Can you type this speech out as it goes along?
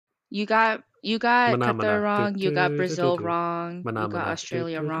You got Mana, mana. Qatar wrong. You got Do, do, Brazil do, do. wrong. Mana, You got mana.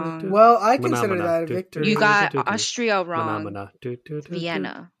 Australia Do, do, do, wrong. do. Well, I Mana, consider mana. that a Do, victory. You do, got do, do, do. Austria Mana, wrong. mana. Do, do, do, do.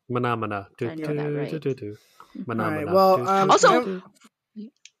 Vienna. Mana, mana. Do, I know do, that do, right. do, do. Mana, All right, mana. well, Do, do, Also, do, do.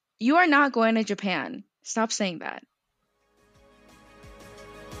 you are not going to Japan. Stop saying that.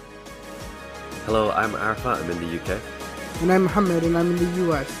 Hello, I'm Arafat. I'm in the UK. And I'm Muhammad, and I'm in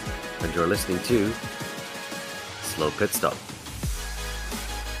the US. And you're listening to Slow Pit Stop.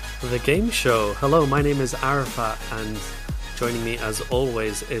 The game show. Hello, my name is Arafat, and joining me as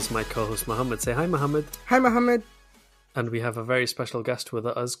always is my co-host Muhammad. Say hi, Muhammad. Hi, Muhammad. And we have a very special guest with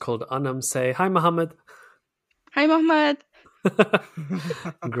us called Anam. Say hi, Muhammad. Hi, Mohammed.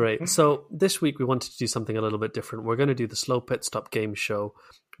 Great. So this week we wanted to do something a little bit different. We're going to do the Slow Pit Stop game show,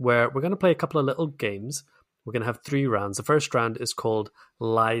 where we're going to play a couple of little games. We're going to have 3 rounds. The first round is called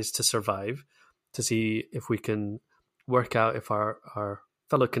Lies to Survive, to see if we can work out if our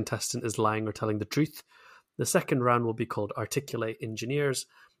fellow contestant is lying or telling the truth. The second round will be called Articulate Engineers,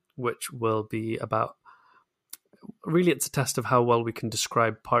 which will be about, really it's a test of how well we can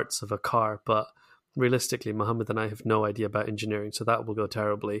describe parts of a car, but realistically, Mohammed and I have no idea about engineering, so that will go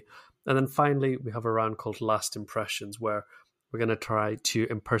terribly. And then finally, we have a round called Last Impressions, where we're going to try to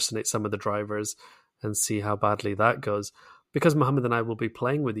impersonate some of the drivers and see how badly that goes. Because Mohammed and I will be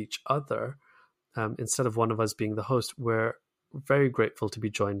playing with each other, instead of one of us being the host, we're very grateful to be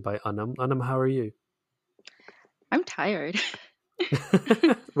joined by Anam. Anam, how are you? I'm tired.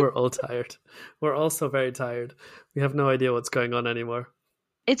 We're all tired. We're also very tired. We have no idea what's going on anymore.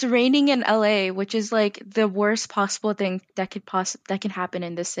 It's raining in LA, which is like the worst possible thing that can happen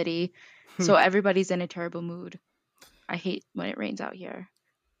in this city. So everybody's in a terrible mood. I hate when it rains out here.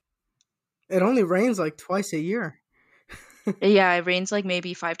 It only rains like twice a year. Yeah, it rains like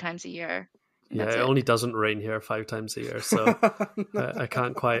maybe 5 times a year. Yeah, it only doesn't rain here 5 times a year, so I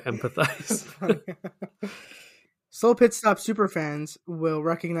can't quite empathize. Slow Pit Stop superfans will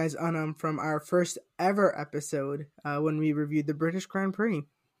recognize Anam from our first ever episode when we reviewed the British Grand Prix.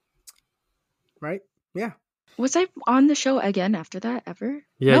 Right? Yeah. Was I on the show again after that ever?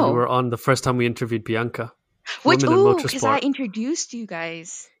 Yeah, No. You were on the first time we interviewed Bianca. Which, Women in because I Motorsport. introduced you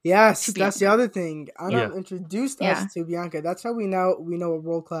guys. Yes, To that's the Bianca. other thing. Anam introduced us to Bianca. That's how we know a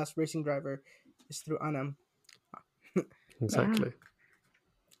world-class racing driver is through Anam. Exactly. Yeah.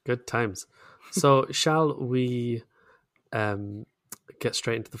 Good times. So shall we get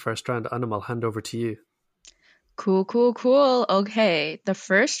straight into the first round? Anam, I'll hand over to you. Cool. Okay, the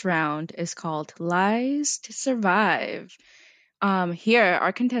first round is called Lies to Survive. Here,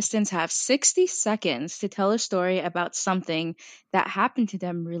 our contestants have 60 seconds to tell a story about something that happened to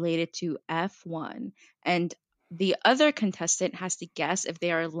them related to F1. And the other contestant has to guess if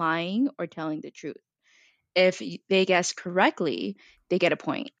they are lying or telling the truth. If they guess correctly, they get a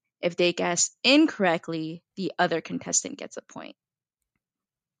point. If they guess incorrectly, the other contestant gets a point.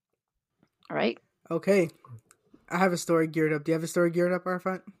 All right? Okay. I have a story geared up. Do you have a story geared up,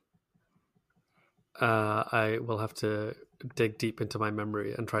 Arafat? I will have to dig deep into my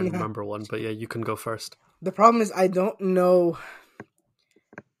memory and try to remember one. But yeah, you can go first. The problem is I don't know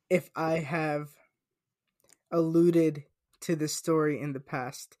if I have alluded to this story in the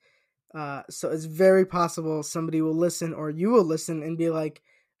past. So it's very possible somebody will listen or you will listen and be like,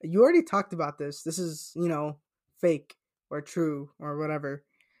 you already talked about this. This is, fake or true or whatever.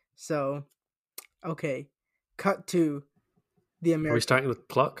 So, okay. Cut to the American. Are we starting with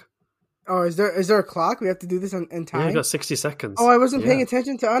the clock? Oh, is there a clock? We have to do this in time? Yeah, you got 60 seconds. Oh, I wasn't paying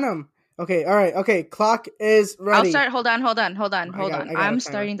attention to Anam. Okay, all right. Okay, clock is ready. I'll start. Hold on. I'm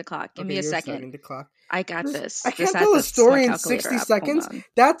starting the clock. Give me a second. Starting the clock. I got this. I can't tell a story in 60 seconds.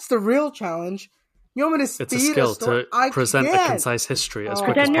 That's the real challenge. You want me to speed It's a skill to present a concise history as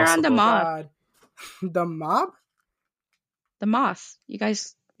quick as Then you're possible. on the mob. The mob? The moth. You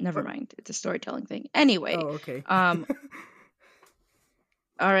guys, never mind. It's a storytelling thing. Anyway. Oh, okay.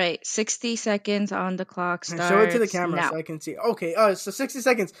 All right, 60 seconds on the clock starts. Show it to the camera now. so I can see. Okay, so 60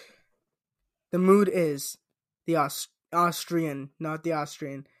 seconds. The mood is the Austrian, not the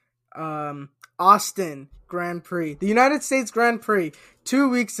Austrian. Austin Grand Prix. The United States Grand Prix 2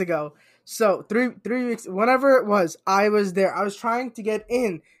 weeks ago. So, three weeks, whenever it was, I was there. I was trying to get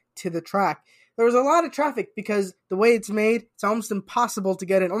in to the track. There was a lot of traffic because the way it's made, it's almost impossible to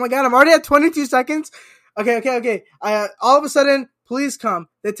get in. Oh my God, I'm already at 22 seconds. Okay. All of a sudden, police come.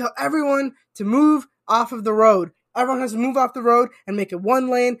 They tell everyone to move off of the road. Everyone has to move off the road and make it 1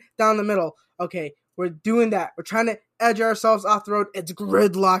 lane down the middle. Okay, we're doing that. We're trying to edge ourselves off the road. It's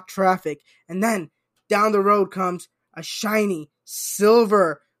gridlock traffic. And then down the road comes a shiny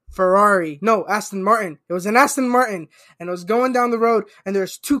silver Ferrari. No, Aston Martin. It was an Aston Martin, and it was going down the road, and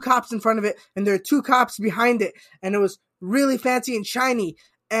there's 2 cops in front of it, and there are 2 cops behind it, and it was really fancy and shiny,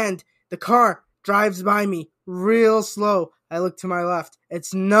 and the car drives by me real slow. I look to my left.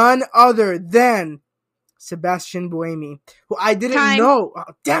 It's none other than Sebastian Buemi, who I didn't know. Oh,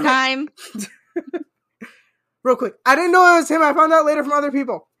 damn it. Time. Real quick. I didn't know it was him. I found out later from other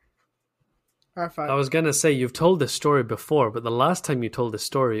people. R5. I was going to say, you've told this story before, but the last time you told this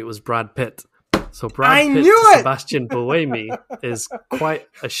story, it was Brad Pitt. So I Brad Pitt knew to it! Sebastian Buemi is quite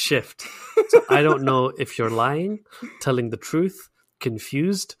a shift. So I don't know if you're lying, telling the truth,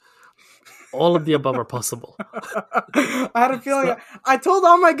 confused. All of the above are possible. I had a feeling. I told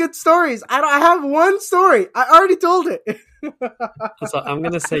all my good stories. I have one story. I already told it. So I'm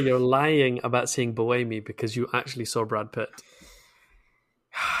going to say you're lying about seeing Buemi because you actually saw Brad Pitt.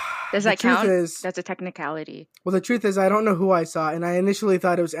 Does The that truth count? is- That's a technicality. Well, the truth is, I don't know who I saw, and I initially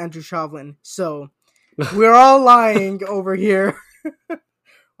thought it was Andrew Shovlin. So we're all lying over here.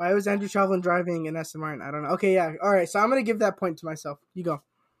 Why was Andrew Shovlin driving in Aston Martin? I don't know. Okay, yeah. All right. So I'm going to give that point to myself. You go.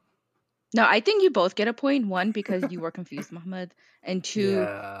 No, I think you both get a point. 1, because you were confused, Mohammed. And 2,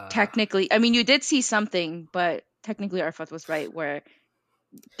 technically, I mean, you did see something, but technically Arfat was right where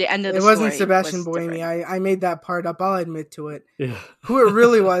the end of the It story wasn't Sebastian was Buemi. different. I made that part up. I'll admit to it. Yeah. Who it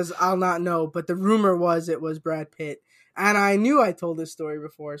really was, I'll not know. But the rumor was it was Brad Pitt. And I knew I told this story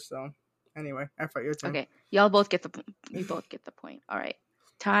before. So anyway, Arfat, your turn. Okay, y'all both get the you both get the point. All right,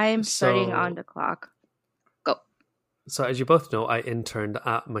 time starting on the clock. Go. So as you both know, I interned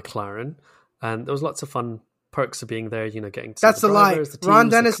at McLaren, and there was lots of fun perks of being there. You know, getting to see That's the a lie. drivers, the Ron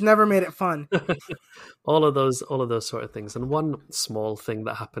teams, the Dennis never made it fun. all of those sort of things. And one small thing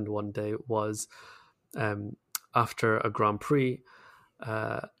that happened one day was after a Grand Prix,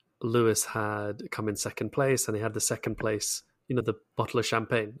 Lewis had come in second place, and he had the second place, you know, the bottle of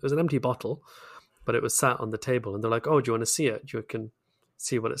champagne. It was an empty bottle, but it was sat on the table, and they're like, "Oh, do you want to see it? You can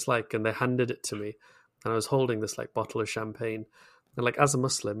see what it's like." And they handed it to me, and I was holding this like bottle of champagne. And like, as a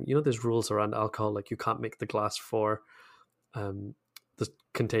Muslim, you know, there's rules around alcohol. Like, you can't make the glass for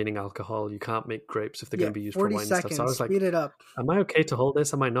containing alcohol. You can't make grapes if they're going to be used for 40 wine seconds. and stuff. So I was like, Speed it up. am I okay to hold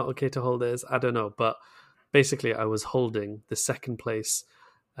this? Am I not okay to hold this? I don't know. But basically, I was holding the second place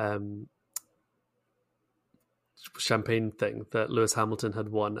champagne thing that Lewis Hamilton had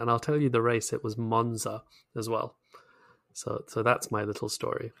won. And I'll tell you the race, it was Monza as well. So that's my little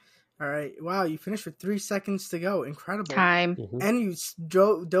story. All right. Wow, you finished with 3 seconds to go. Incredible. Time. And you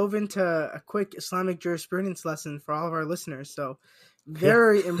dove into a quick Islamic jurisprudence lesson for all of our listeners. So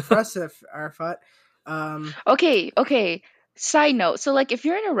very impressive, Arfat. Okay. Side note. So like, if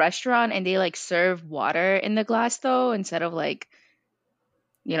you're in a restaurant and they like serve water in the glass though, instead of like,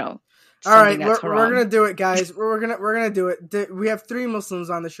 you know, All right, something that's we're haram. gonna do it, guys. We're gonna do it. We have 3 Muslims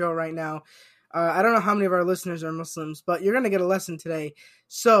on the show right now. I don't know how many of our listeners are Muslims, but you're gonna get a lesson today.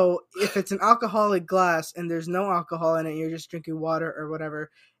 So if it's an alcoholic glass and there's no alcohol in it, you're just drinking water or whatever,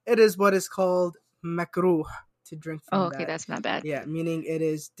 it is what is called makruh to drink from. Oh, okay, that's not bad. Yeah, meaning it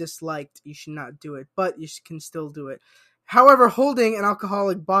is disliked. You should not do it, but you can still do it. However, holding an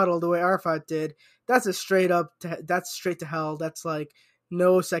alcoholic bottle the way Arfat did, that's straight to hell. That's like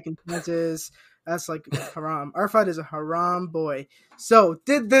no second chances. That's like haram. Arfat is a haram boy. So,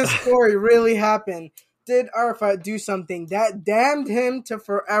 did this story really happen? Did Arfat do something that damned him to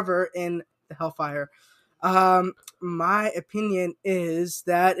forever in the hellfire? My opinion is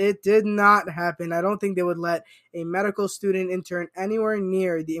that it did not happen. I don't think they would let a medical student intern anywhere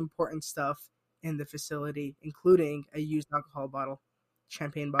near the important stuff in the facility, including a used alcohol bottle,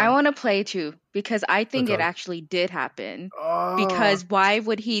 champagne bottle. I want to play too because I think it Okay. actually did happen. Oh. Because why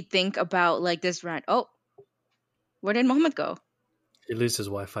would he think about like this rant? Oh, where did Muhammad go? He loses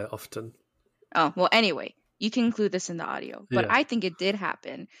Wi-Fi often. Oh, well, anyway, you can include this in the audio. But Yeah. I think it did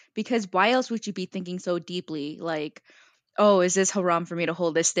happen because why else would you be thinking so deeply? Like, oh, is this haram for me to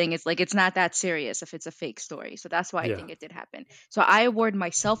hold this thing? It's like, it's not that serious if it's a fake story. So that's why I Yeah. think it did happen. So I award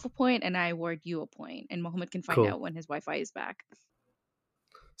myself a point and I award you a point. And Muhammad can find Cool. out when his Wi-Fi is back.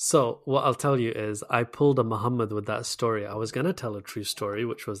 So what I'll tell you is I pulled a Muhammad with that story. I was going to tell a true story,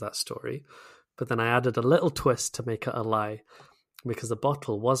 which was that story. But then I added a little twist to make it a lie because the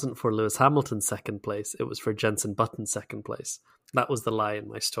bottle wasn't for Lewis Hamilton's second place. It was for Jenson Button's second place. That was the lie in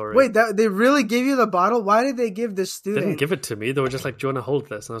my story. Wait, they really gave you the bottle? Why did they give this They student? didn't give it to me. They were just like, "Do you want to hold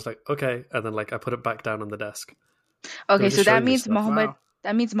this?" And I was like, "Okay." And then like I put it back down on the desk. Okay, just so that showing me means stuff. Muhammad Wow.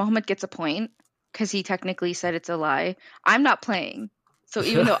 that means Muhammad gets a point because he technically said it's a lie. I'm not playing. So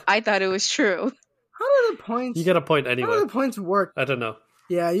even though I thought it was true. How do the points? You get a point How anyway. do the points work? I don't know.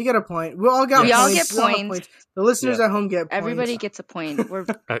 Yeah, you get a point. We all got We all points. get We all have points. The listeners Yeah. at home get points. Everybody gets a point. We're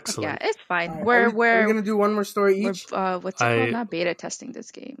Excellent. yeah, it's fine. All right, are we gonna do one more story we're each? what's it called? Not beta testing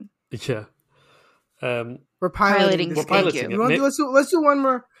this game. Yeah. We're piloting this We're game. piloting You it. want to let's do one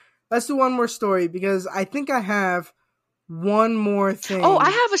more. Let's do one more story because I think I have one more thing. Oh, I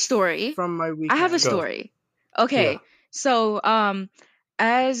have a story. from my weekend. I have a Go. story. Okay. Yeah. So,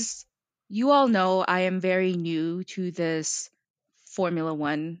 as you all know, I am very new to this Formula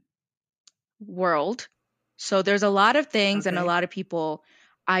One world. So there's a lot of things and a Okay. lot of people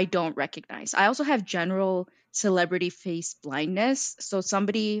I don't recognize. I also have general celebrity face blindness. So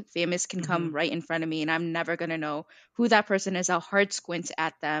somebody famous can come right in front of me and I'm never going to know who that person is. I'll hard squint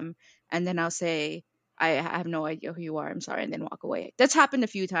at them and then I'll say, I have no idea who you are. I'm sorry. And then walk away. That's happened a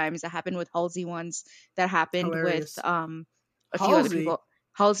few times. That happened with Halsey once. That happened Hilarious. with a few other Halsey? people.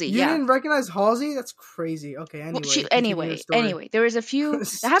 Halsey, You yeah. didn't recognize Halsey? That's crazy. Okay, anyway. Well, continue your story. anyway, there was a few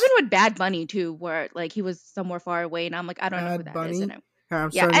that happened with Bad Bunny too, where like he was somewhere far away, and I'm like, I don't know who Bad that is. Bunny? And I'm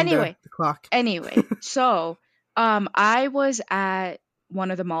yeah. starting Anyway, the clock. anyway, so I was at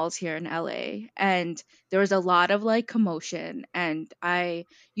one of the malls here in LA, and there was a lot of like commotion, and I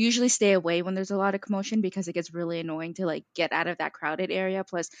usually stay away when there's a lot of commotion because it gets really annoying to like get out of that crowded area.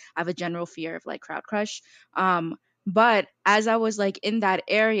 Plus, I have a general fear of like crowd crush. But as I was like in that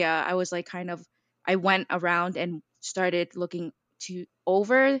area, I was like I went around and started looking to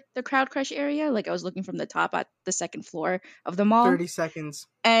over the crowd crush area. Like I was looking from the top at the second floor of the mall. 30 seconds.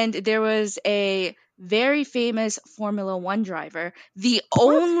 And there was a very famous Formula One driver, the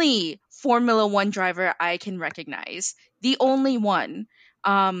only Formula One driver I can recognize, the only one.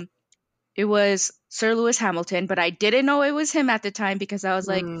 It was Sir Lewis Hamilton, but I didn't know it was him at the time because I was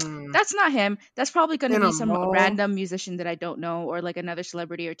like, that's not him. That's probably going to In be a some mall? random musician that I don't know or like another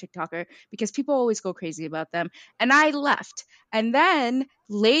celebrity or TikToker because people always go crazy about them. And I left. And then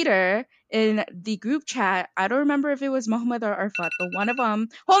later in the group chat, I don't remember if it was Mohammed or Arfat, but one of them,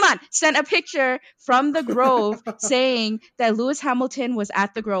 sent a picture from the Grove saying that Lewis Hamilton was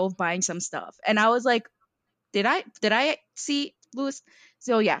at the Grove buying some stuff. And I was like, did I see Lewis?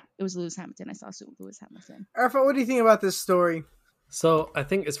 So yeah, it was Lewis Hamilton. I saw Lewis Hamilton. Arfa, what do you think about this story? So I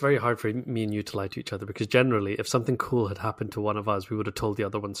think it's very hard for me and you to lie to each other because generally if something cool had happened to one of us, we would have told the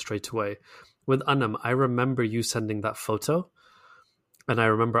other one straight away. With Anam, I remember you sending that photo and I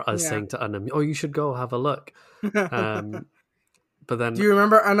remember us saying to Anam, oh, you should go have a look. But then, do you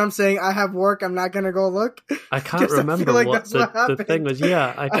remember Anam saying, I have work, I'm not going to go look? I can't remember what the thing was.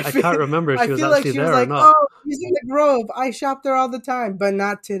 Yeah, I can't remember if she was actually there or not. Oh, he's in the Grove. I shop there all the time, but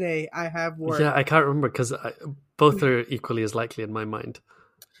not today. I have work. Yeah, I can't remember because both are equally as likely in my mind.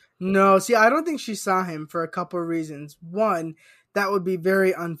 No, see, I don't think she saw him for a couple of reasons. One, that would be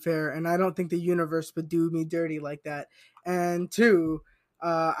very unfair, and I don't think the universe would do me dirty like that. And two,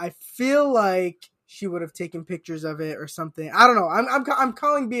 I feel like she would have taken pictures of it or something. I don't know. I'm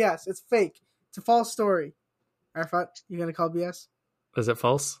calling BS. It's fake. It's a false story. Arafat, you gonna call BS? Is it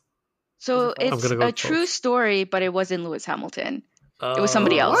false? So it's a true story, but it wasn't Lewis Hamilton. It was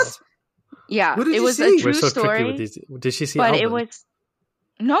somebody else. What? Yeah, Who did it you was see? a true We're so story. tricky with these. Did she see but Alvin? it was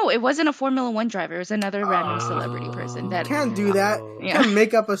it wasn't a Formula One driver. It was another random celebrity person that You can't do that. Oh. You can't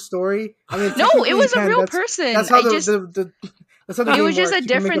make up a story. I mean, No, technically it was you a can. real That's person. That's how I the just that's how the it game was just works. a You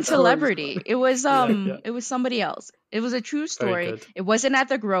can make different up stories. celebrity. It was Yeah. it was somebody else. It was a true Very story. good. It wasn't at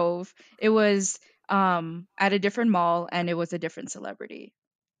the Grove. It was at a different mall and it was a different celebrity.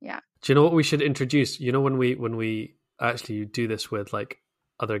 Yeah. Do you know what we should introduce? You know when we actually do this with like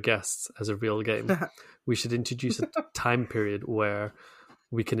other guests as a real game, we should introduce a time period where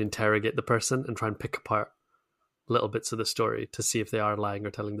we can interrogate the person and try and pick apart little bits of the story to see if they are lying or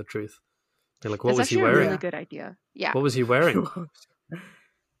telling the truth. They're like, what That's was he actually a wearing? really good idea. Yeah. What was he wearing? I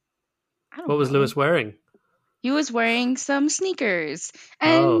don't What was know. Lewis wearing? He was wearing some sneakers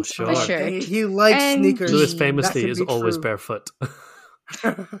and Oh, sure. a shirt. He likes And sneakers. Lewis jeans. famously That is could be always true. barefoot.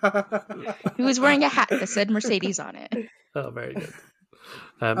 He was wearing a hat that said Mercedes on it. Oh, very good.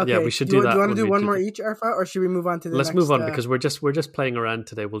 Okay, Yeah, we should do that. Do you want to when do we one more each, Arfa, or should we move on to the Let's next? move on because we're just playing around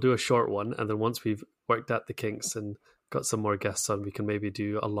today. We'll do a short one, and then once we've worked out the kinks and got some more guests on, we can maybe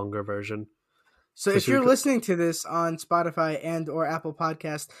do a longer version. So if you're listening to this on Spotify and or Apple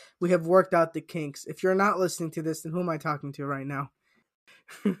Podcast, we have worked out the kinks. If you're not listening to this, then who am I talking to right now?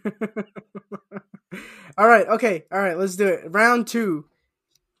 All right, okay. All right, let's do it. Round 2.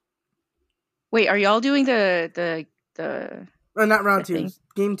 Wait, are y'all doing the Not round The 2. thing.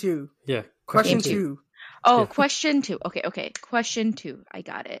 Game 2. Yeah. Question Game 2. Oh, Yeah. question 2. Okay. Question 2. I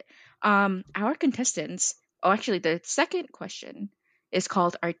got it. Our contestants. Oh, actually, the second question is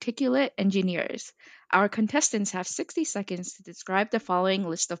called Articulate Engineers. Our contestants have 60 seconds to describe the following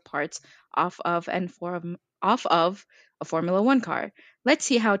list of parts off of a Formula One car. Let's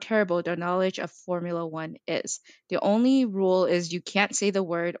see how terrible their knowledge of Formula One is. The only rule is you can't say the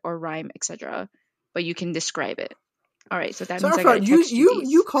word or rhyme, etc., but you can describe it. All right, so that So means I gotta Arfad, text you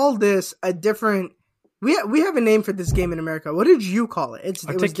these. you called this a different. We have a name for this game in America. What did you call it? It was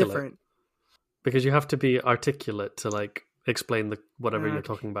Articulate. different. Because you have to be articulate to like explain whatever you're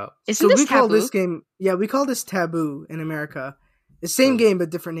talking about. Isn't So this we call taboo? this game. Yeah, we call this Taboo in America. The same game but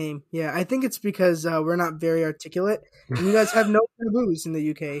different name. Yeah, I think it's because we're not very articulate, and you guys have no taboos in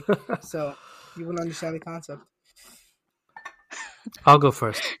the UK, so you wouldn't understand the concept. I'll go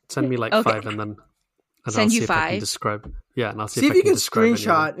first. Send me like Okay. 5 and Send I'll see you if I can 5? describe. Yeah, and I'll see, See if if I you can can describe any of them.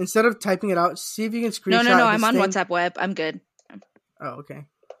 screenshot instead of typing it out. See if you can screenshot. No, I'm this on thing. WhatsApp web. I'm good. Oh, okay.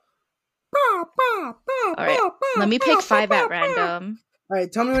 All right, let me pick 5 at random. All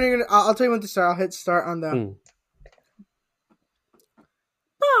right, tell me when you're gonna. I'll tell you when to start. I'll hit start on the. Mm.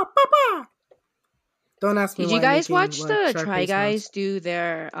 Don't ask me. Did why you guys making, watch like, the sharp Try face Guys sounds. do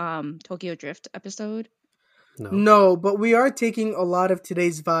their Tokyo Drift episode? No. No, but we are taking a lot of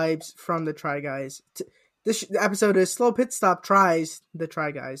today's vibes from the Try Guys. This episode is Slow Pit Stop tries the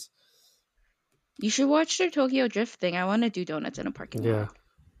Try Guys. You should watch their Tokyo Drift thing. I want to do donuts in a parking Yeah. lot.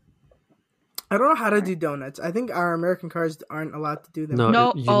 I don't know how to do donuts. I think our American cars aren't allowed to do them. No.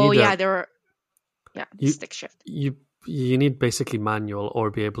 No, you oh need yeah, a- there were. Yeah, You- stick shift. You need basically manual or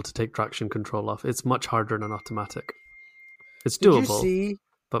be able to take traction control off. It's much harder than automatic. It's Did doable, you see?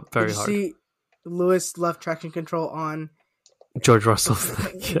 but very did you hard. see Lewis left traction control on? George Russell's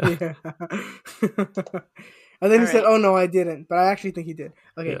thing. Yeah. And then he All said, right. "Oh no, I didn't," but I actually think he did.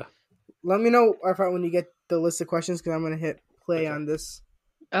 Okay, Yeah. let me know Arfat, when you get the list of questions because I'm gonna hit play on this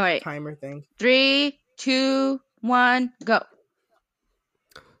All right, timer thing. 3, 2, 1, go.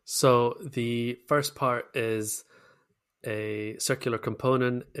 So the first part is a circular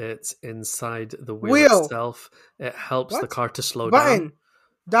component. It's inside the wheel, itself. It helps the What? car to slow Button, down.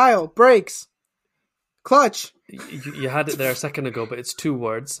 dial, brakes, clutch, You had it there a second ago, but it's 2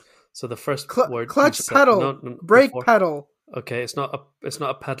 words. So the first word, clutch you said- pedal, no, brake before. pedal. Okay, it's not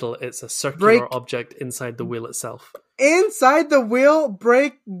a pedal. It's a circular Brake. object inside the wheel itself. Inside the wheel,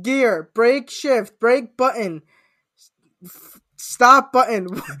 brake gear, brake shift, brake button, stop button.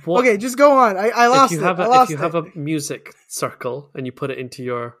 What- Okay, just go on. I lost if you it. have I a, lost if you have it. a music circle and you put it into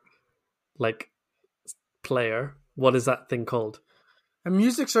your like player, what is that thing called? A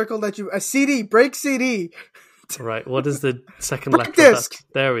music circle a CD, brake CD, Right. What is the second Brake letter? of disc. that?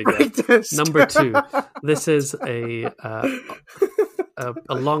 There we go. brake disc. Number 2. This is a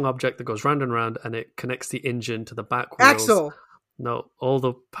long object that goes round and round, and it connects the engine to the back wheels. Axle, No, all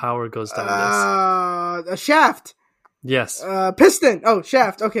the power goes down this. a shaft, Yes. piston. Oh,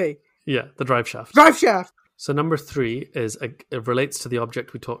 shaft. Okay, Yeah, the drive shaft. drive shaft. So number 3 is it relates to the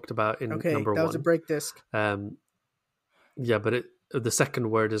object we talked about in Okay, number that 1. was a brake disc. Yeah, but the second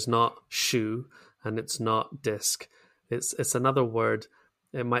word is not shoe and it's not disc. It's another word.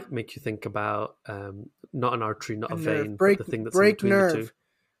 It might make you think about not an artery, not a Nerve. vein, Brake, but the thing that's brake in between the two. nerve,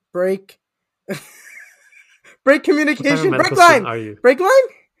 brake, brake What kind communication, of brake medical line, student are you? brake line.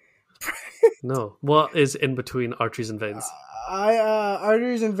 No. What is in between arteries and veins?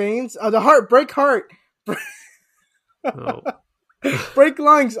 Arteries and veins. The heart, brake heart, No. brake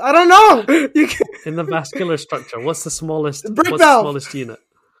lungs. I don't know. You can. In the vascular structure, what's the smallest? Brake what's valve. the smallest unit?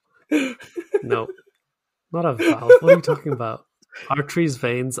 No, not a valve. What are you talking about? Arteries,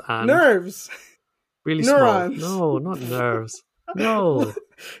 veins, and Nerves. really neurons. small. No, not nerves. No,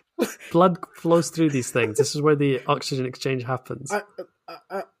 blood flows through these things. This is where the oxygen exchange happens.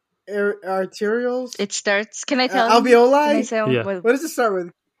 Arterioles. It starts. Can I tell? Can I Alveoli. say Yeah. what What does it start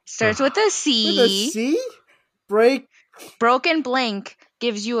with? starts with a With a C? C. Break. Broken blank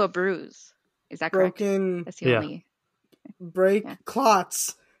gives you a bruise. Is that correct? Broken. That's the Yeah. only. Break. Yeah.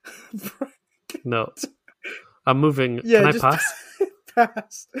 Clots. No, I'm moving. Yeah, Can I just pass?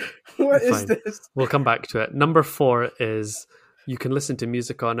 pass. What is Fine. this? We'll come back to it. Number 4 is you can listen to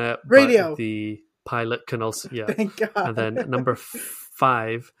music on it. Radio. But the pilot can also Thank God. And then number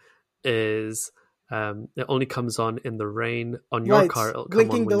 5 is it only comes on in the rain on your lights. car. It'll come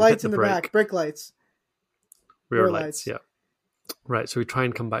Blinking on the when you hit lights in the brake. back. Brake lights. Rear rear lights. lights. Yeah. Right. So we try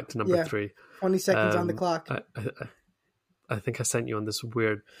and come back to number Yeah. 3. 20 seconds on the clock. I think I sent you on this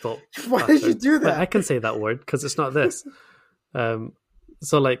weird thought. Why did you pattern. do Wait, that? I can say that word because it's not this.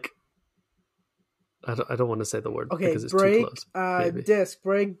 So like, I don't want to say the word Okay, because it's brake, too close. Maybe. disc,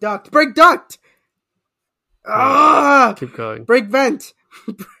 brake duct, brake duct. Ah, Keep going. brake vent.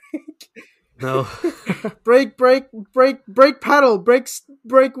 No. Brake, pedal,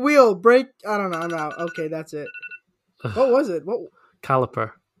 brake wheel, brake. I don't know. I'm out. Okay, that's it. What was it?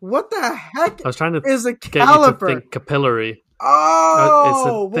 Caliper. What the heck I was trying to is a get you to caliper? think capillary. Oh, it's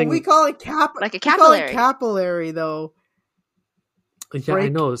a thing. well, we call it Like a We call it capillary. capillary, though. Yeah, I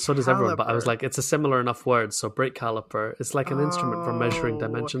Brake know. So does everyone. But I was caliper. like, it's a similar enough word. So brake caliper. It's like an instrument for measuring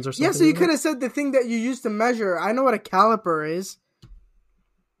dimensions or something. Yeah, so you isn't could it? have said the thing that you use to measure. I know what a caliper is.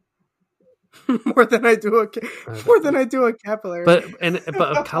 more than I do a capillary. But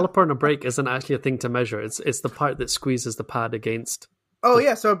a caliper and a brake isn't actually a thing to measure. It's the part that squeezes the pad against. Oh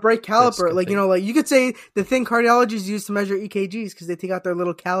yeah, so a brake caliper, disc, I like think. like you could say the thing cardiologists use to measure EKGs because they take out their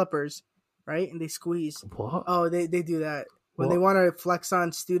little calipers, right, and they squeeze. What? Oh, they do that when they What? want to flex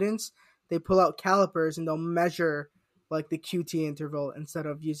on students. They pull out calipers and they'll measure like the QT interval instead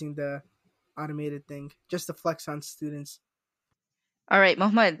of using the automated thing just to flex on students. All right,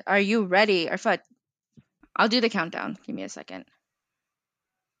 Mohammed, are you ready? Arfat, I'll do the countdown. Give me a second.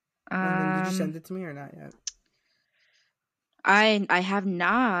 And then did you send it to me or not yet? I have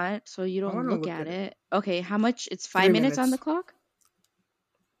not, so you don't wanna look look at at it. Okay, how much? It's 5 3 minutes on the minutes. clock?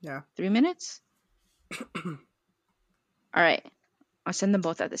 Yeah. 3 minutes? All right. I'll send them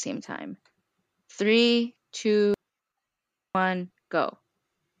both at the same time. 3, 2, 1, go.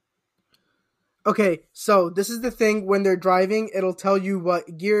 Okay, so this is the thing when they're driving, it'll tell you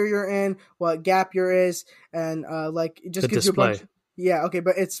what gear you're in, what gap you're is, and like it just The gives you a bunch. display. Yeah, okay,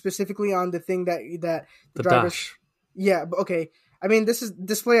 but it's specifically on the thing that The drivers. dash. Yeah, but okay. I mean, this is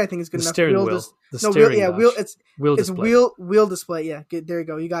display. I think is good The enough. steering Wheel wheel. dis- The no, steering wheel. Yeah, dash. wheel. Wheel It's display. wheel display. Yeah, good, there you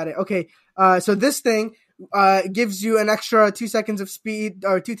go. You got it. Okay. So this thing gives you an extra 2 seconds of speed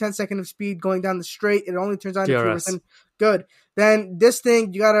or 2/10 of speed going down the straight. It only turns on if you're DRS. within. Good. Then this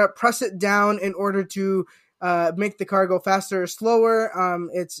thing you gotta press it down in order to make the car go faster or slower.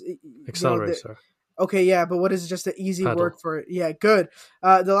 It's Accelerator. Okay, yeah, but what is just an easy Pedal. word for it? Yeah, good.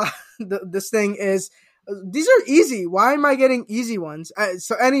 This thing is. These are easy. Why am I getting easy ones?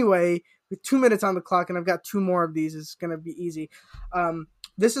 So anyway, with 2 minutes on the clock, and I've got 2 more of these, it's gonna be easy.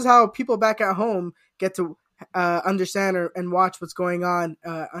 This is how people back at home get to understand and watch what's going on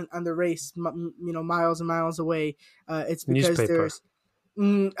the race. Miles and miles away. It's because Newspaper. there's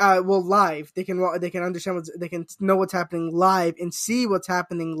live. They can understand they can know what's happening live and see what's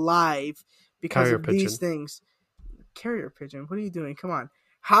happening live because Carrier of these pigeon. things. Carrier pigeon. What are you doing? Come on.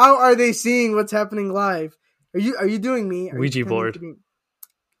 How are they seeing what's happening live? Are you doing me? Are you Ouija pretending board. to be-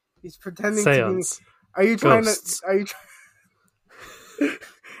 He's pretending to be me. Seance. Are you trying Ghosts. to? Are you?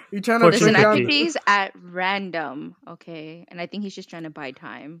 You trying to Fortune Listen, trick I down? cookie. think he's at random, okay? And I think he's just trying to buy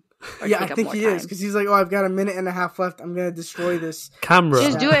time. Or Yeah, I take up think more he time. is because he's like, oh, I've got a minute and a half left. I'm gonna destroy this. Camera.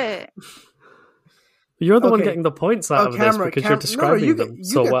 Just do it. You're the one Okay. getting the points out of this because you're describing you them get,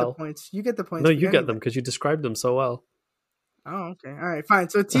 so the well. points. You get the points. No, for you getting get them it. because you described them so well. Oh, okay. All right, fine.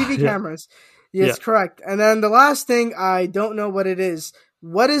 So TV Yeah. cameras. Yes, Yeah. correct. And then the last thing, I don't know what it is.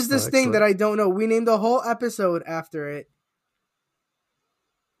 What is this thing excellent. that I don't know? We named a whole episode after it.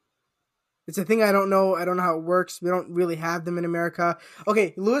 It's a thing I don't know. I don't know how it works. We don't really have them in America.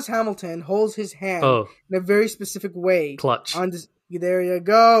 Okay, Lewis Hamilton holds his hand Oh, in a very specific way. clutch. On this, there you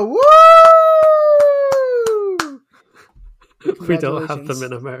go. Woo! We don't have them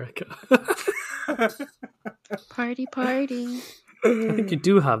in America. Party, party. I think you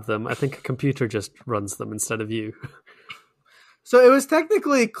do have them. I think a computer just runs them instead of you. So it was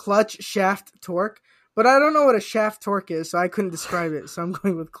technically clutch shaft torque, but I don't know what a shaft torque is, so I couldn't describe it. So I'm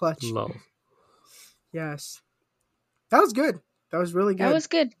going with clutch. Lol. Yes. That was good. That was really good. That was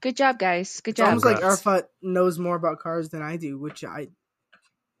good. Good job, guys. Good It's job. almost like Congrats. Arfat knows more about cars than I do,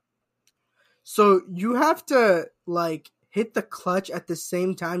 So you have to like hit the clutch at the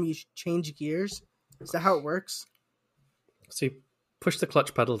same time you change gears. Is that how it works? So you push the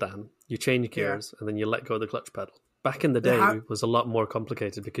clutch pedal down, you change gears, and then you let go of the clutch pedal. Back in the day, it was a lot more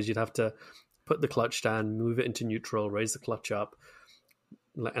complicated because you'd have to put the clutch down, move it into neutral, raise the clutch up,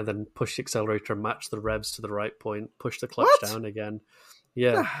 and then push the accelerator, match the revs to the right point, push the clutch What? down again. The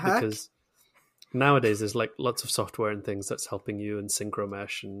Yeah, heck? because nowadays there's like lots of software and things that's helping you and synchro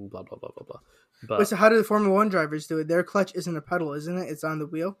mesh and blah blah blah blah blah. But Wait, so how do the Formula One drivers do it? Their clutch isn't a pedal, isn't it? It's on the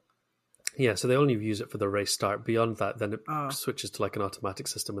wheel. yeah, so they only use it for the race start. Beyond that, then it Oh. switches to like an automatic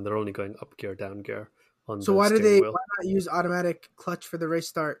system, and they're only going up gear, down gear on So the why steering wheel. not use automatic clutch for the race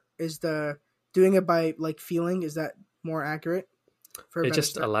start? Is the doing it by like feeling, is that more accurate? For a It better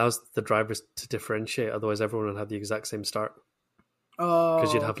just start? allows the drivers to differentiate. Otherwise, everyone would have the exact same start Oh,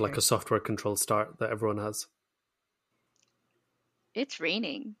 because you'd have like okay. a software controlled start that everyone has. It's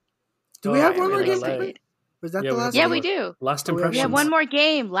raining. Do we Oh, have I'm one more really game? excited. Quickly? Was that Yeah, the we have last Yeah, one one? we more. do. Last Oh, we have We have impressions. one more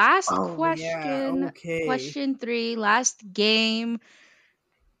game. Last Oh, yeah. question. Okay. Question 3. Last game.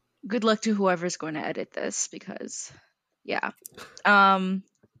 Good luck to whoever's going to edit this because, yeah.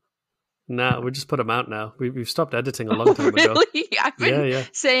 Nah, we just put them out now. We've stopped editing a long time ago. Really? I've been Yeah.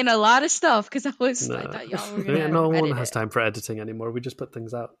 saying a lot of stuff because I No, thought y'all were yeah, gonna no one edit has it. time for editing anymore. We just put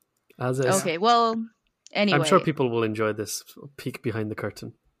things out as is. Okay, well, I'm sure anyway. people will enjoy this peek behind the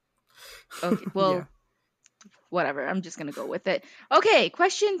curtain. Okay, well, Yeah. whatever. I'm just gonna go with it. Okay,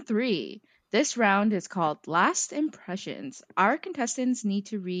 question 3. This round is called Last Impressions. Our contestants need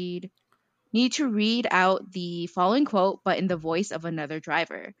to read out the following quote, but in the voice of another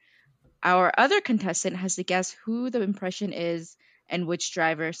driver. Our other contestant has to guess who the impression is and which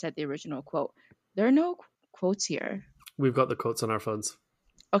driver said the original quote. There are no quotes here. We've got the quotes on our phones.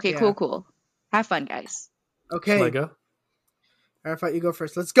 Okay, Yeah. cool. Have fun, guys. Okay. Shall I go? I thought you go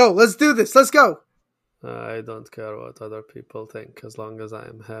first. Let's go. Let's do this. Let's go. I don't care what other people think as long as I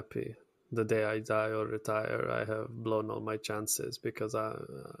am happy. The day I die or retire, I have blown all my chances because I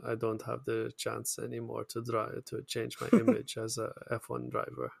don't have the chance anymore to change my image as a F1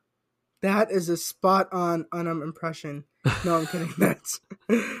 driver. That is a spot on impression. No, I'm kidding.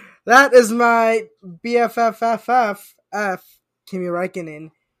 That is my BFFFF Kimi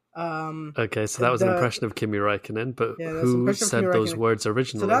Räikkönen. Okay, so that was an impression of Kimi Räikkönen, but Yeah, that's an who impression of said Kimi those Räikkönen. words So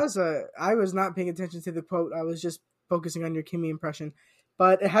originally? that was I was not paying attention to the quote. I was just focusing on your Kimi impression.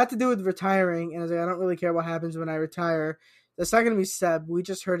 But it had to do with retiring, and I was like, I don't really care what happens when I retire. That's not going to be Seb. We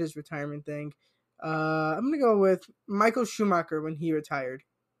just heard his retirement thing. I'm going to go with Michael Schumacher when he retired.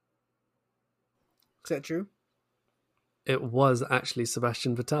 Is that true? It was actually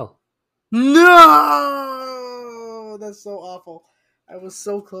Sebastian Vettel. No! That's so awful. I was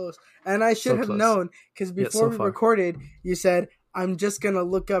so close. And I should So have close. known, because Yet before so we far. recorded, you said, I'm just going to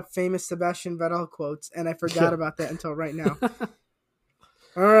look up famous Sebastian Vettel quotes, and I forgot Yeah. about that until right now.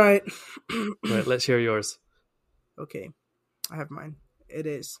 All right. Right, let's hear yours. Okay. I have mine. It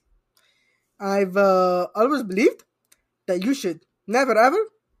is. I've always believed that you should never ever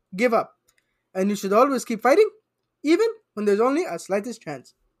give up. And you should always keep fighting, even when there's only a slightest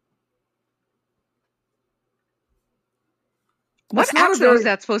chance. What It's not a accent very- was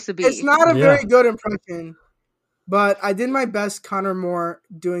that supposed to be? It's not a Yeah. very good impression, but I did my best, Connor Moore,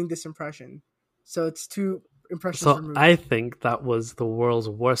 doing this impression. So it's 2 impressions So removed. I think that was the world's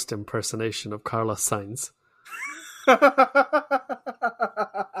worst impersonation of Carlos Sainz.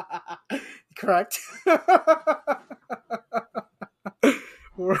 Correct.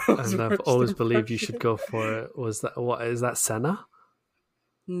 World's And I've worst always believed you impression. should go for it. Is that Senna?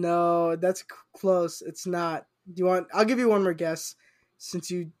 No, that's close. It's not. Do you want? I'll give you one more guess,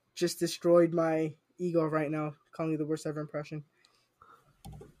 since you just destroyed my ego right now, calling you the worst ever impression.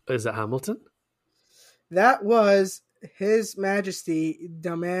 Is it Hamilton? That was His Majesty,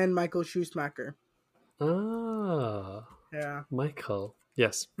 the man Michael Schumacher. Ah, Yeah. Michael.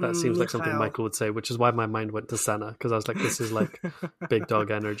 Yes, that seems like something Michael. Michael would say, which is why my mind went to Senna, because I was like, this is like big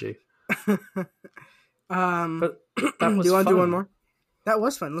dog energy. But that do was you want to do fun. one more? That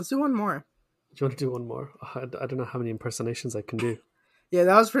was fun. Let's do one more. Do you want to do one more? I don't know how many impersonations I can do. Yeah,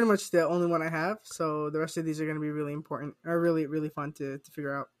 that was pretty much the only one I have. So the rest of these are going to be really important, or really, really fun to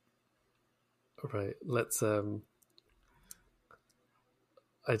figure out. Right, let's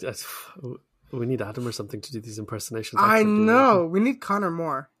we need Adam or something to do these impersonations. I can't do know. We need Connor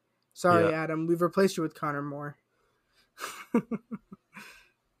Moore. Sorry, Yeah. Adam. We've replaced you with Connor Moore. All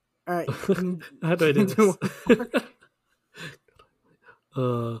right. one. How do I do Do this?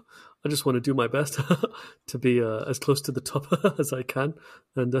 I just want to do my best to be as close to the top as I can,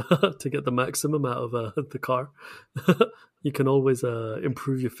 and to get the maximum out of the car. You can always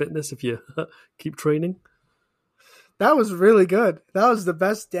improve your fitness if you keep training. That was really good. That was the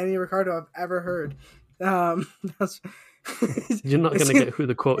best Danny Ricciardo I've ever heard. That's, You're not going to get who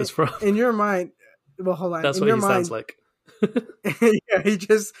the quote is from. in your mind. Well, hold on. That's in what your he mind, sounds like. yeah, he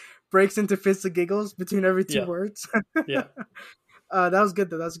just breaks into fits of giggles between every 2 Yeah. words. Yeah. That was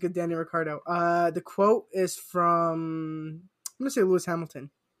good though. That was a good Danny Ricciardo. The quote is from, I'm gonna say Lewis Hamilton.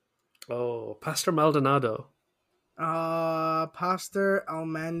 Oh, Pastor Maldonado. Pastor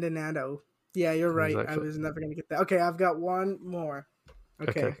Almandonado. Yeah, you're right. I Exactly. was never gonna get that. Okay, I've got one more.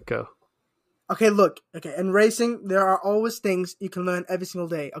 Okay, go. Okay, look. Okay, in racing, there are always things you can learn every single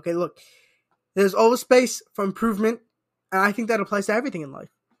day. Okay, look. There's always space for improvement, and I think that applies to everything in life.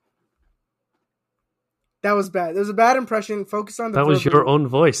 That was bad. It was a bad impression. Focus on the That was verb. your own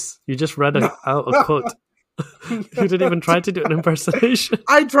voice. You just read out a quote. You didn't even try to do an impersonation.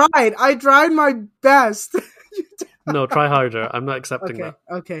 I tried my best. No, try harder. I'm not accepting that.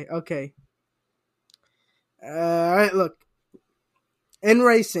 Okay. All right, look. In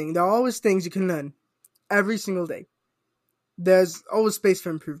racing, there are always things you can learn every single day. There's always space for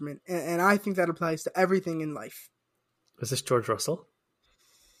improvement, and I think that applies to everything in life. Is this George Russell?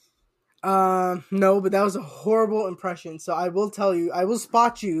 No, but that was a horrible impression. So I will tell you, I will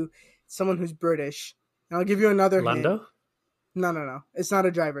spot you someone who's British, and I'll give you another Lando? hint. No. It's not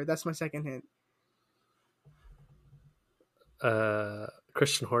a driver. That's my second hint.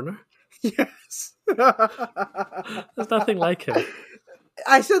 Christian Horner? Yes. There's nothing like him.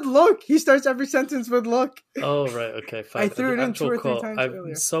 I said look. He starts every sentence with look. Oh, right. Okay, fine. I threw it in 2 or 3 times I'm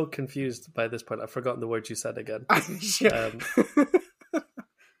earlier. so confused by this point. I've forgotten the word you said again. Yeah.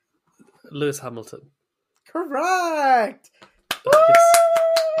 Lewis Hamilton. Correct. Yes.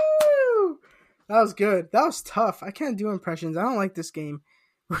 Woo! That was good. That was tough. I can't do impressions. I don't like this game.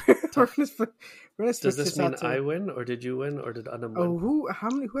 We're gonna Does switch this this mean out to... I win, or did you win, or did Anam win? Oh, who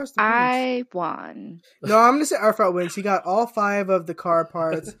has the points? I won. No, I'm gonna say Arfat wins. He got all 5 of the car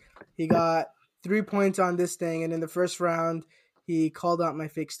parts. He got 3 points on this thing, and in the first round, he called out my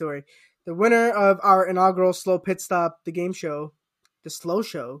fake story. The winner of our inaugural Slow Pit Stop, the game show, the slow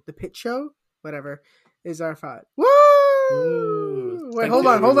show, the pit show, whatever, is Arfat. Woo! Ooh. Wait, Thank hold you,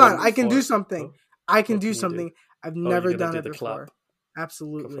 on. everyone, I can for- do something. Oh, I can what do can you do? something. I've you're never gonna done do it the before. clap. Go for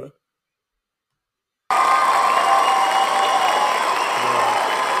Absolutely. it.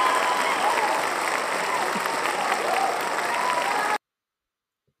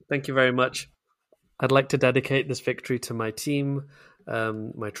 Thank you very much. I'd like to dedicate this victory to my team,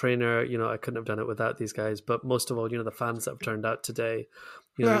 my trainer. You know, I couldn't have done it without these guys. But most of all, you know, the fans that have turned out today.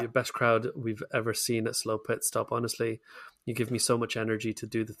 You know, Yeah. your best crowd we've ever seen at Slow Pit Stop. Honestly, you give me so much energy to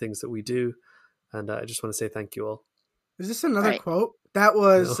do the things that we do, and I just want to say thank you all. Is this another Right. quote? That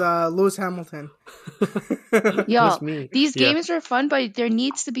was Lewis Hamilton. Y'all, Just me. these Yeah. games are fun, but there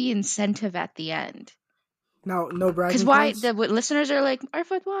needs to be incentive at the end. No bragging Because why points? the listeners are like,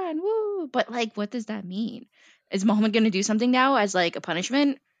 Arfat won, woo! But like, what does that mean? Is Mohammed going to do something now as like a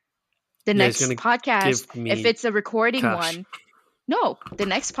punishment? The Yeah, he's next gonna podcast, give me if it's a recording cash. one, no, the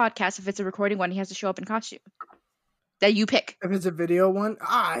next podcast, if it's a recording one, he has to show up in costume that you pick. If it's a video one?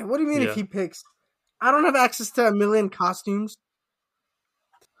 What do you mean Yeah. if he picks? I don't have access to a million costumes.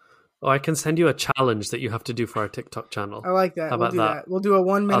 Oh, I can send you a challenge that you have to do for our TikTok channel. I like that. How We'll about do that? that. We'll do a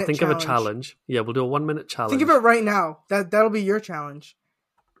 1 minute I'll think challenge. of a challenge. Yeah, we'll do a 1 minute challenge. Think of it right now. That'll be your challenge.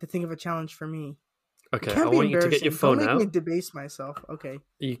 To think of a challenge for me. Okay, It I can't be want you to get your embarrassing. phone Don't make me out. debase myself. Okay.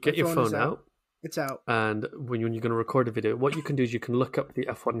 You get My your phone is phone out, It's out. and when you're going to record a video, what you can do is you can look up the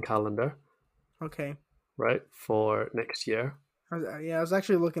F1 calendar, Okay. right, for next year. I was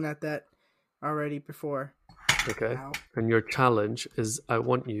actually looking at that already before. Okay. Wow. And your challenge is I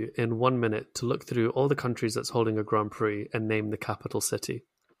want you in 1 minute to look through all the countries that's holding a Grand Prix and name the capital city.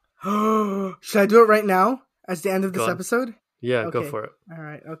 Should I do it right now? As the end of this Go on. episode? Yeah, go Okay. for it. All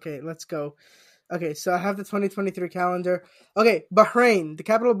right. Okay, let's go. Okay, so I have the 2023 calendar. Okay, Bahrain. The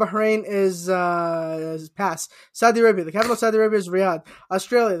capital of Bahrain is pass. Saudi Arabia. The capital of Saudi Arabia is Riyadh.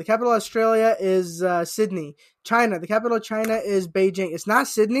 Australia. The capital of Australia is Sydney. China. The capital of China is Beijing. It's not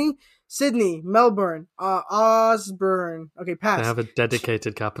Sydney. Sydney, Melbourne, Osborne. Okay, pass. They have a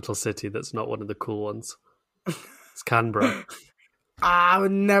dedicated capital city that's not one of the cool ones. It's Canberra. I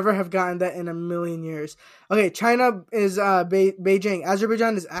would never have gotten that in a million years. Okay, China is Beijing.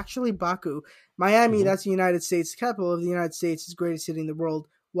 Azerbaijan is actually Baku. Miami, that's the United States. The capital of the United States is the greatest city in the world,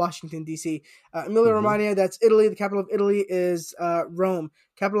 Washington, D.C. Emilia-Romagna, that's Italy. The capital of Italy is Rome.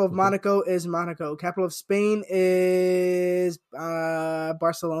 Capital of Monaco is Monaco. Capital of Spain is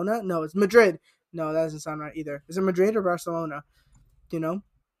Barcelona. No, it's Madrid. No, that doesn't sound right either. Is it Madrid or Barcelona? Do you know?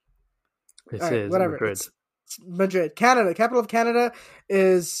 It All right, is whatever. Madrid. It's Madrid. Canada. Capital of Canada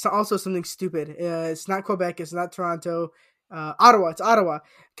is also something stupid. It's not Quebec. It's not Toronto. Ottawa. It's Ottawa.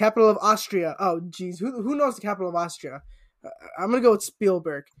 Capital of Austria. Oh, geez. Who knows the capital of Austria? I'm going to go with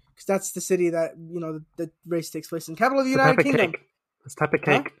Spielberg because that's the city that, the race takes place in. Capital of the It's a United type of Kingdom. cake. It's type of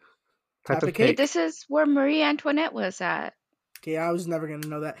cake. Type Type of of cake. This is where Marie Antoinette was at. Okay, I was never going to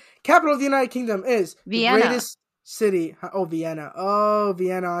know that. Capital of the United Kingdom is Vienna. the greatest city. Oh, Vienna. Oh,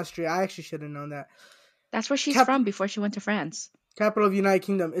 Vienna, Austria. I actually should have known that. That's where she's Cap- from before she went to France. Capital of United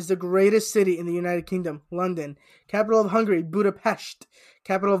Kingdom is the greatest city in the United Kingdom, London. Capital of Hungary, Budapest.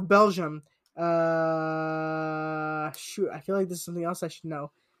 Capital of Belgium, shoot, I feel like this is something else I should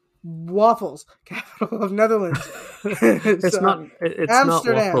know. Waffles. Capital of Netherlands. It's not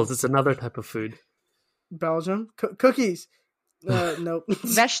Amsterdam. waffles. It's another type of food. Belgium. Cookies. Nope.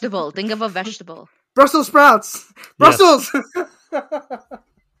 Vegetable. Think of a vegetable. Brussels sprouts. Yes. Brussels.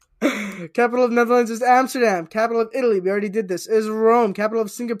 Capital of Netherlands is Amsterdam. Capital of Italy, we already did this, is Rome. Capital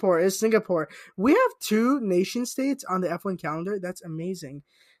of Singapore is Singapore. We have 2 nation states on the F1 calendar. That's amazing.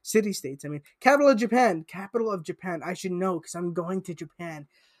 City states, I mean. Capital of Japan. Capital of Japan. I should know because I'm going to Japan.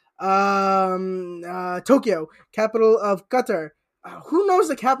 Tokyo. Capital of Qatar. Who knows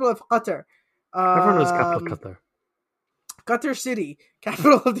the capital of Qatar? Everyone knows capital of Qatar. Qatar City.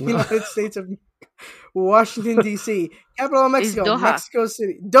 Capital of the United States of Washington, D.C. Capital of Mexico. Doha. Mexico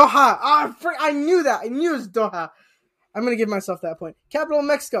City. Doha. I knew that. I knew it was Doha. I'm going to give myself that point. Capital of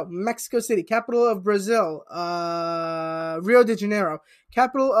Mexico. Mexico City. Capital of Brazil. Rio de Janeiro.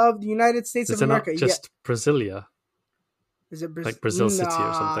 Capital of the United States Is of it not America. just Brasilia? Is it Brazil? Like Brazil City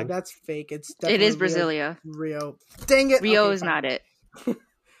or something? That's fake. It's It definitely is Brasilia. Rio. Dang it. Rio Okay, is fine. not it.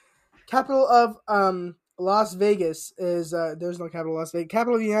 Capital of Las Vegas is there's no capital of Las Vegas.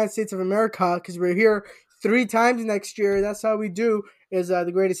 Capital of the United States of America, because we're here 3 times next year. That's how we do. Is the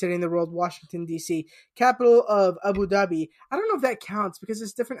greatest city in the world, Washington, D.C. Capital of Abu Dhabi. I don't know if that counts because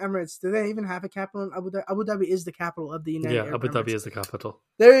it's different Emirates. Do they even have a capital in Abu Dhabi? Abu Dhabi is the capital of the United Arab Abu Dhabi Emirates. is the capital.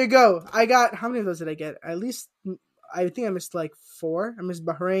 There you go. I got, how many of those did I get? At least, I think I missed like 4. I missed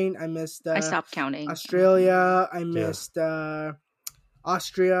Bahrain. I missed I stopped counting. Australia. I missed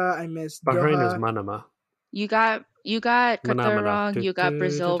Austria. I missed Bahrain Doha. is Manama. You got Qatar Manamana. wrong. You got Do,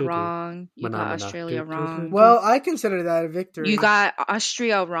 Brazil do, do, do. wrong. You got Manamana. Australia Do, do, do, wrong. do. Well, I consider that a victory. You got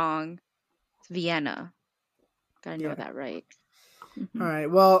Austria wrong. Vienna. Gotta know Yeah. that right. All right.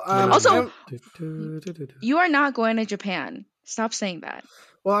 Well, Also- Do, do, do, do, do. You are not going to Japan. Stop saying that.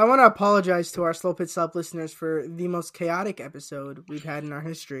 well, I want to apologize to our Slow Pit Stop listeners for the most chaotic episode we've had in our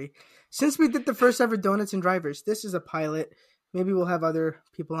history. Since we did the first ever Donuts and Drivers, this is a pilot. Maybe we'll have other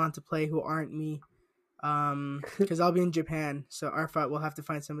people on to play who aren't me. Because I'll be in Japan, so Arfat will have to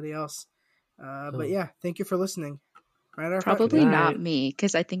find somebody else. But yeah, thank you for listening. Right, Arfat? Probably Good not night. me,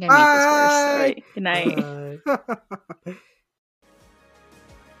 because I think I made this worse. All Bye. right. Good night. Bye.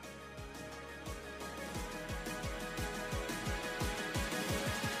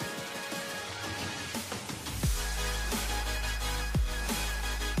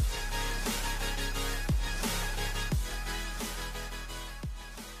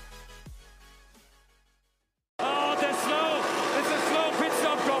 Oh, they're slow. It's a slow pit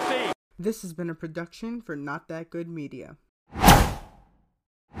stop, Coffee. This has been a production for Not That Good Media.